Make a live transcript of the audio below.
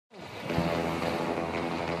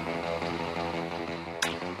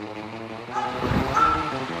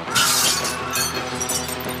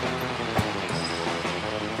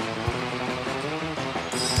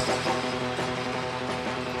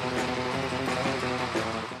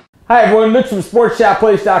Hi everyone, Mitch from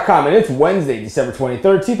SportsChatPlace.com, and it's Wednesday, December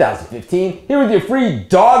 23rd, 2015. Here with your free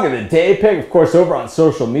Dog of the Day pick. Of course, over on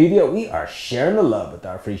social media, we are sharing the love with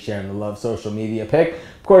our free Sharing the Love social media pick.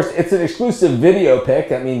 Of course, it's an exclusive video pick.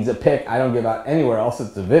 That means a pick I don't give out anywhere else.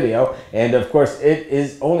 It's a video. And of course, it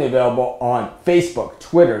is only available on Facebook,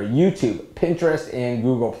 Twitter, YouTube, Pinterest, and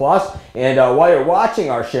Google+. And while you're watching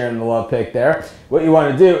our Sharing the Love pick there, what you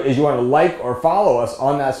want to do is you want to like or follow us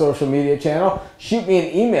on that social media channel. Shoot me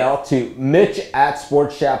an email to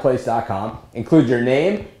mitch@sportschatplace.com. Include your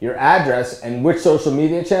name, your address, and which social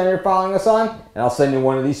media channel you're following us on. And I'll send you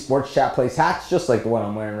one of these Sports Chat Place hats, just like the one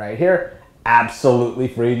I'm wearing right here. Absolutely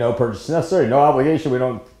free, no purchase necessary, no obligation. We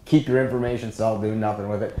don't keep your information, so I'll do nothing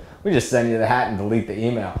with it. We just send you the hat and delete the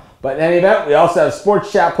email. But in any event, we also have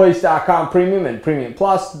SportsChatPlace.com Premium and Premium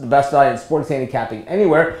Plus, the best value in sports handicapping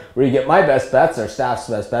anywhere, where you get my best bets, our staff's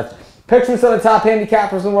best bets, picks from some of the top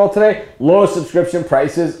handicappers in the world today, lowest subscription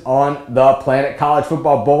prices on the planet. College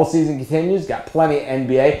football bowl season continues, got plenty of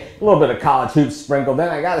NBA, a little bit of college hoops sprinkled in.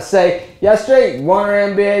 I gotta say, yesterday,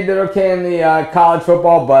 Warner NBA did okay in the college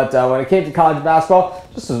football, but when it came to college basketball,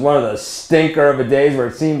 this was one of those stinker of a days where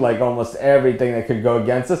it seemed like almost everything that could go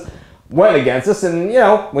against us went against us. And you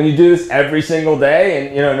know, when you do this every single day,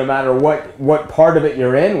 and you know, no matter what part of it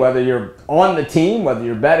you're in, whether you're on the team, whether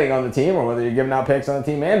you're betting on the team, or whether you're giving out picks on the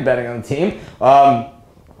team and betting on the team,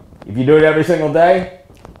 if you do it every single day,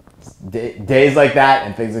 days like that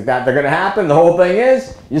and things like that, they're going to happen. The whole thing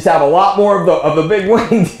is you just have a lot more of the big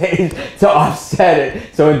winning days to offset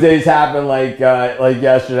it. So when days happen like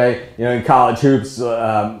yesterday, you know, in college hoops,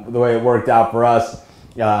 the way it worked out for us,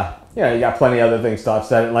 you know, you got plenty of other things to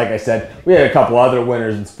offset it. Like I said, we had a couple other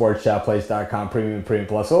winners in SportsChatPlace.com Premium and Premium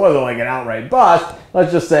Plus, so it wasn't like an outright bust.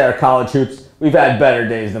 Let's just say our college hoops, we've had better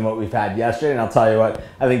days than what we've had yesterday. And I'll tell you what,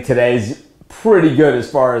 I think today's pretty good as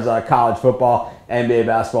far as college football, NBA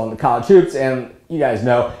basketball, and the college hoops. And you guys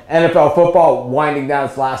know, NFL football winding down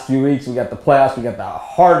its last few weeks. We got the playoffs. We got the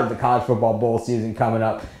heart of the college football bowl season coming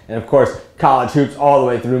up. And of course, college hoops all the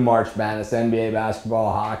way through March Madness, NBA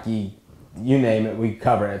basketball, hockey, you name it, we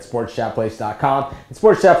cover it at SportsChatPlace.com and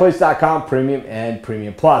SportsChatPlace.com Premium and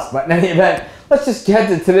Premium Plus. But in any event, let's just get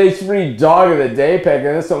to today's free Dog of the Day pick. And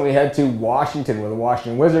this one we head to Washington, where the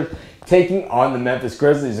Washington Wizards taking on the Memphis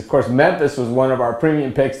Grizzlies. Of course, Memphis was one of our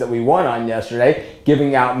premium picks that we won on yesterday,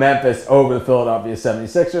 giving out Memphis over the Philadelphia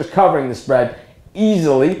 76ers, covering the spread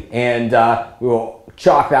easily, and we will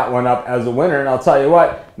chalk that one up as a winner. And I'll tell you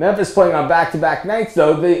what, Memphis playing on back-to-back nights,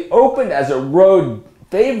 though, they opened as a road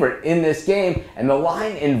favorite in this game, and the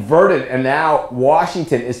line inverted, and now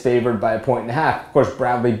Washington is favored by 1.5. Of course,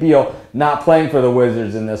 Bradley Beal not playing for the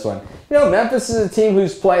Wizards in this one. You know, Memphis is a team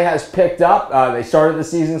whose play has picked up. They started the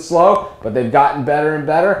season slow, but they've gotten better and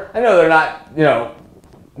better. I know they're not, you know,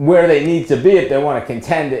 where they need to be if they want to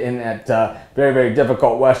contend in that very, very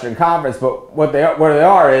difficult Western Conference, but where they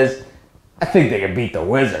are is, I think they can beat the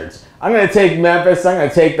Wizards. I'm going to take Memphis. I'm going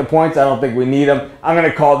to take the points. I don't think we need them. I'm going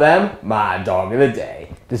to call them my Dog of the Day.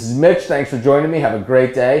 This is Mitch. Thanks for joining me. Have a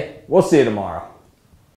great day. We'll see you tomorrow.